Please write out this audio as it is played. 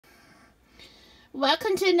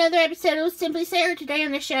Welcome to another episode of Simply Sarah. Today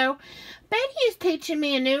on the show, Betty is teaching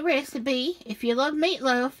me a new recipe. If you love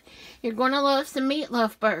meatloaf, you're going to love some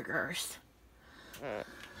meatloaf burgers.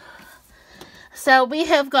 So we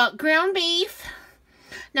have got ground beef.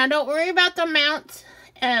 Now don't worry about the amount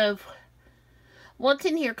of what's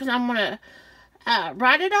in here because I'm going to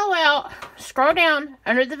write it all out. Scroll down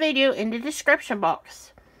under the video in the description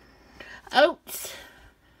box. Oats,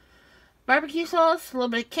 barbecue sauce, a little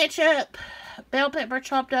bit of ketchup, bell pepper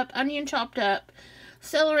chopped up, onion chopped up,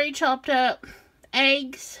 celery chopped up,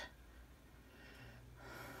 eggs,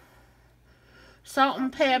 salt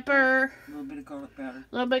and pepper, A little bit of garlic powder.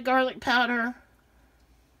 a little bit of garlic powder,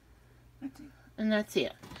 That's it. and that's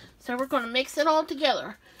it. So we're going to mix it all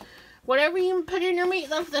together. Whatever you put in your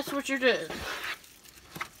meatloaf, that's what you're doing.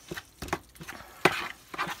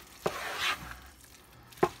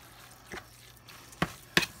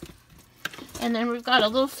 And then we've got a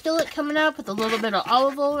little skillet coming up with a little bit of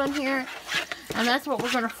olive oil in here. And that's what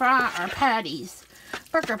we're going to fry our patties,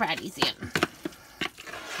 burger patties in.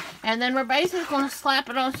 And then we're basically going to slap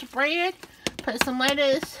it on some bread, put some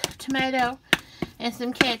lettuce, tomato, and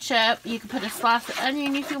some ketchup. You can put a slice of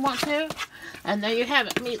onion if you want to. And there you have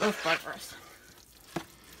it, meatloaf burgers.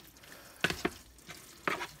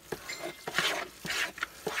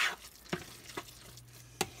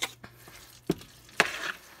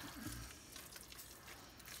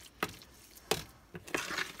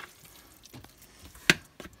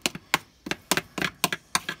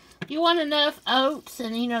 You want enough oats,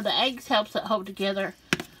 and you know the eggs helps it hold together.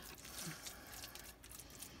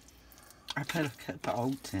 I put a cup of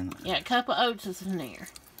oats in it. Yeah, a cup of oats is in there.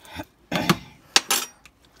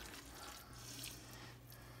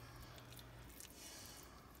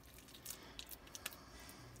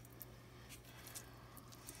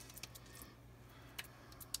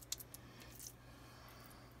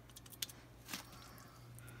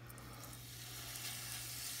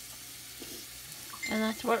 And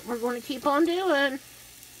that's what we're going to keep on doing. I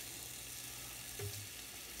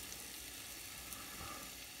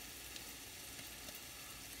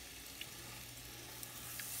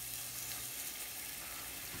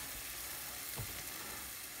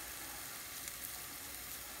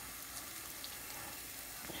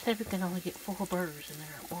said we can only get 4 burgers in there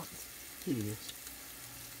at once. It is.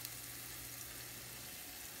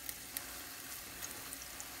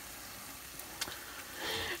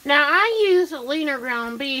 Now, I use a leaner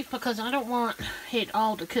ground beef because I don't want it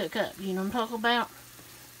all to cook up. You know what I'm talking about?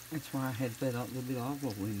 That's why I had to put a little bit of olive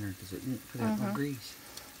oil in there because it didn't put out my grease.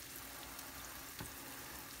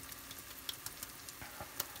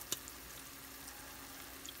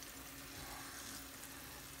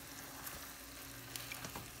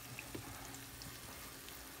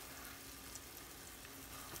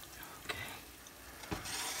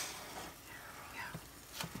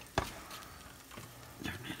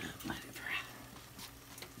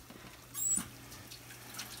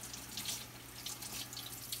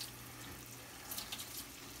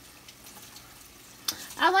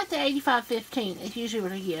 I like the 85-15. It's usually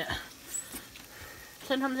what I get.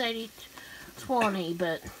 Sometimes 80-20,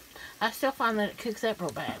 but I still find that it cooks up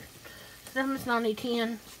real bad. Sometimes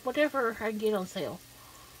 90-10, whatever I get on sale.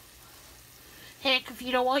 Heck, if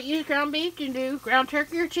you don't want to use ground beef, you can do ground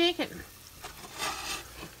turkey or chicken.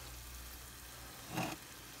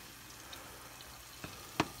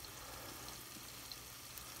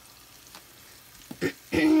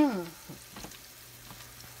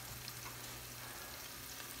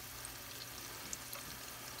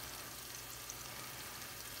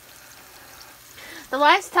 The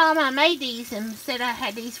last time I made these and said I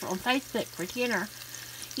had these on Facebook for dinner,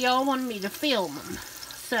 y'all wanted me to film them.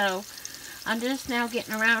 So, I'm just now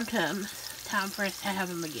getting around to them. It's time for us to have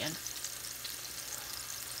them again.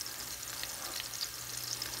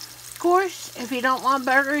 Of course, if you don't want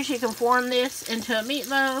burgers, you can form this into a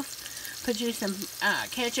meatloaf. Put you some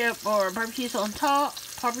ketchup or barbecue sauce on top.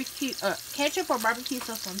 Ketchup or barbecue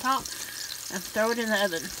sauce on top. And throw it in the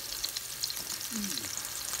oven.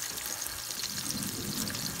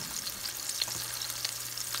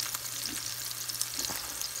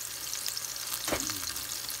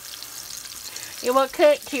 It will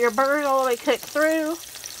cook till your burgers all the way cooked through.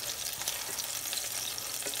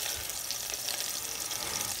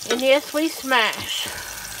 And yes, we smash.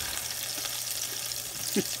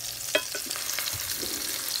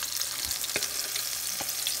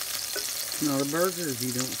 No, the burgers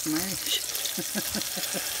you don't smash.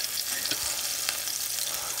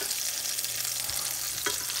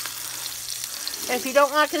 If you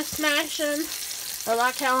don't like us smashing, or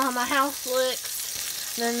like how my house looks,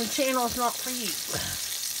 then the channel is not for you.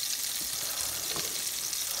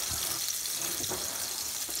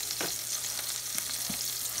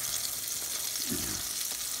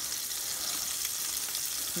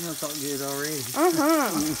 Smells all good already.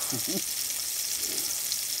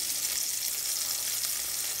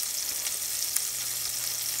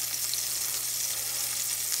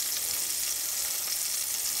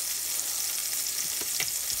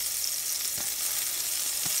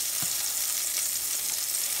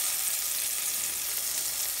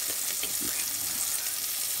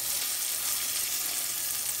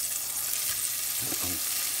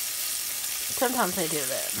 Sometimes they do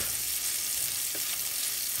that.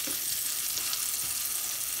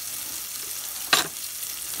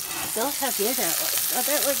 Those how good that looks. Oh,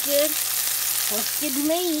 that look good. Looks good to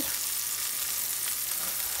me.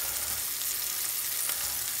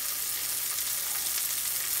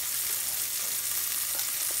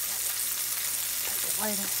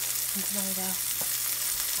 Tomato.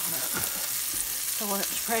 So when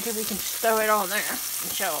it's ready, we can just throw it on there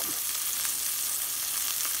and show them.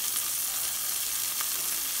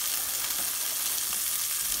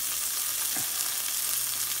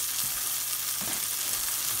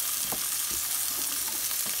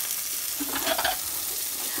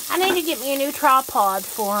 I need to get me a new tripod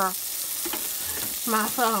for my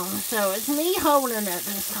phone, so it's me holding it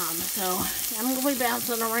this time, so I'm going to be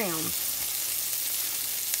bouncing around.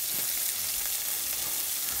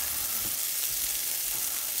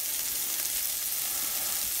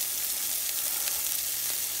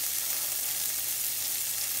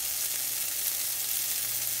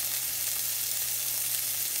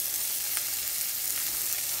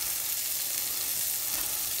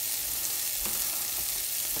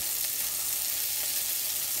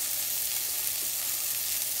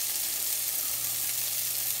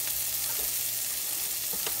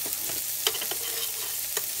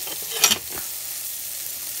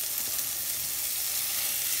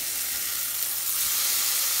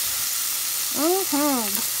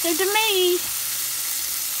 Good to me.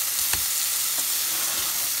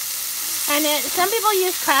 And some people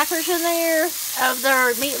use crackers in there of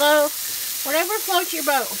their meatloaf. Whatever floats your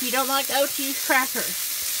boat. If you don't like oats, use crackers.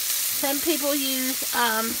 Some people use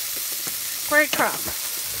breadcrumbs.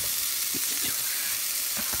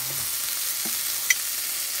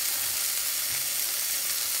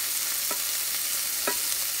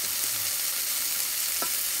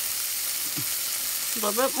 A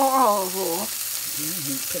little bit more olive oil. Yeah, I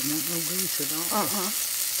ain't putting out no grease at all.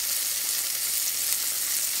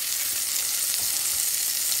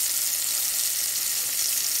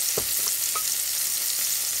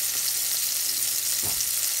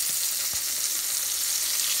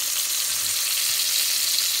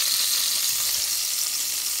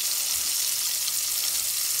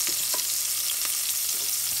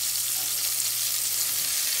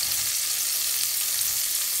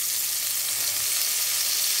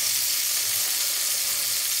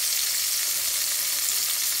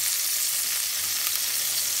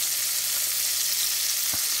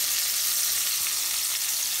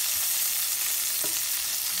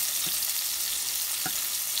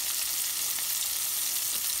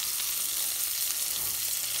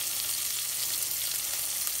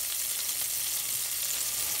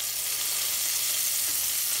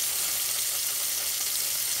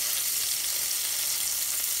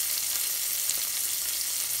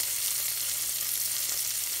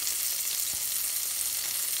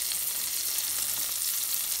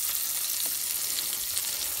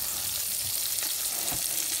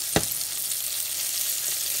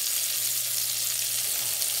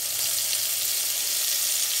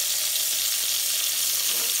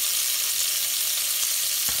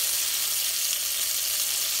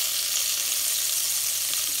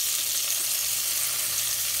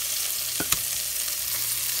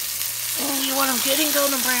 You want them good and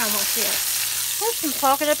golden brown like this. Oops, I'm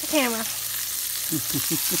fogging up the camera.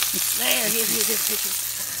 There, give you a good picture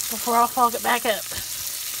before I fog it back up.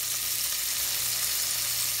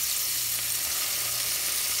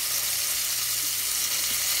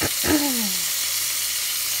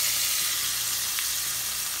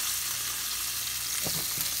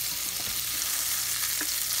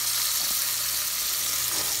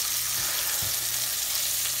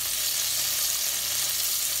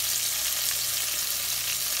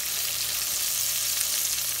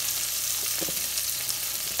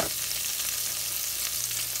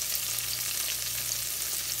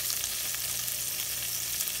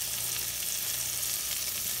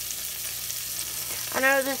 I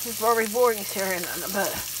know this is very boring, Sarah, but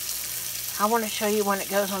I want to show you when it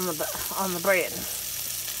goes on the bread.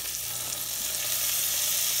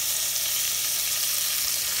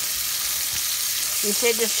 You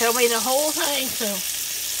said just show me the whole thing, so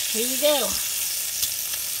here you go.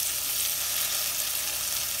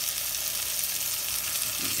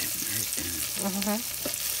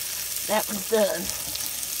 That one's done.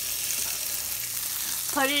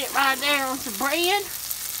 Put it right there on some bread.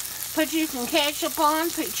 Put you some ketchup on.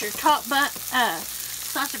 Put your top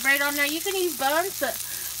slice of bread on there. You can use buns, but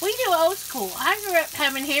we do old school. I grew up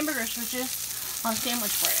having hamburgers with just on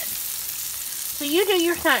sandwich bread. So you do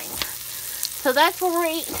your thing. So that's what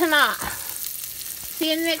we're eating tonight. See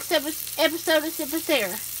you in the next episode of Sip with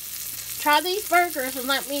Sarah. Try these burgers and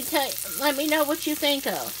let me know what you think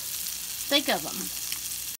of them.